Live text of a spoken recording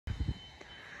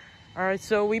Alright,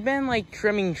 so we've been like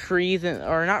trimming trees,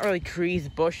 or not really trees,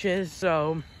 bushes.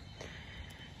 So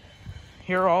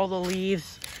here are all the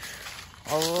leaves,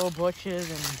 all the little bushes,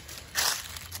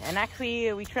 and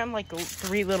actually we trimmed like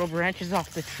 3 little branches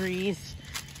off the trees.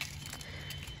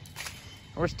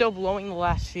 We're still blowing the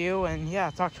last few, and yeah,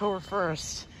 it's October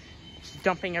 1st. Just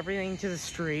dumping everything to the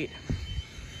street.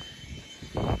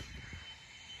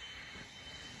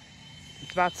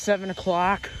 It's about 7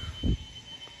 o'clock.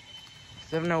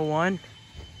 7:01.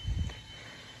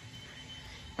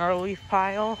 Our leaf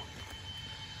pile.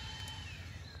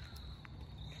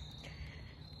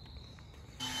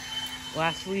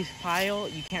 Last leaf pile,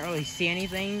 you can't really see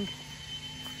anything.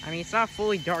 I mean, it's not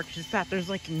fully dark, just that there's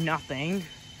like nothing.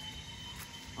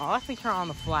 I'll actually turn on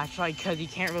the flashlight because you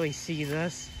can't really see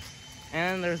this. And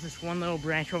then there's this one little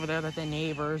branch over there that the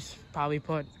neighbors probably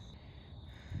put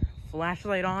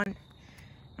flashlight on.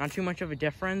 Not too much of a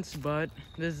difference, but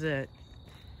this is it.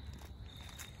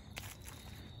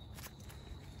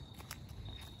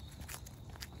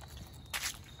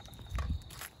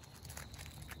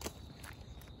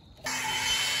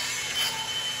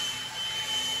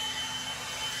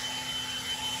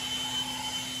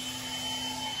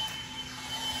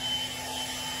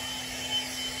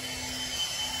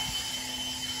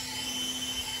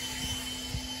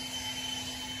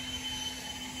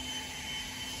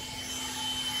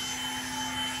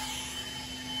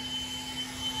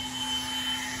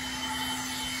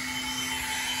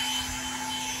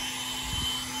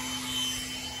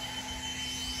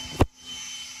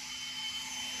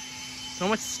 So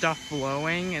much stuff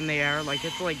blowing in the air, like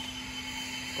it's like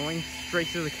going straight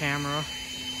through the camera.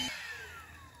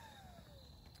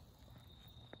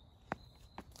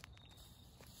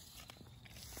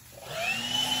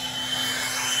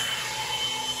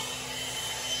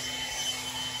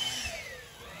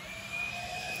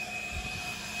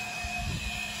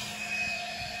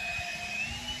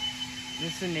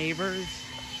 This is the neighbors.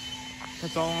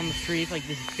 That's all on the street, like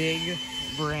this big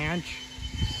branch.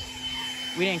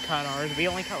 We didn't cut ours. We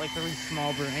only cut like 3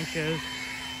 small branches.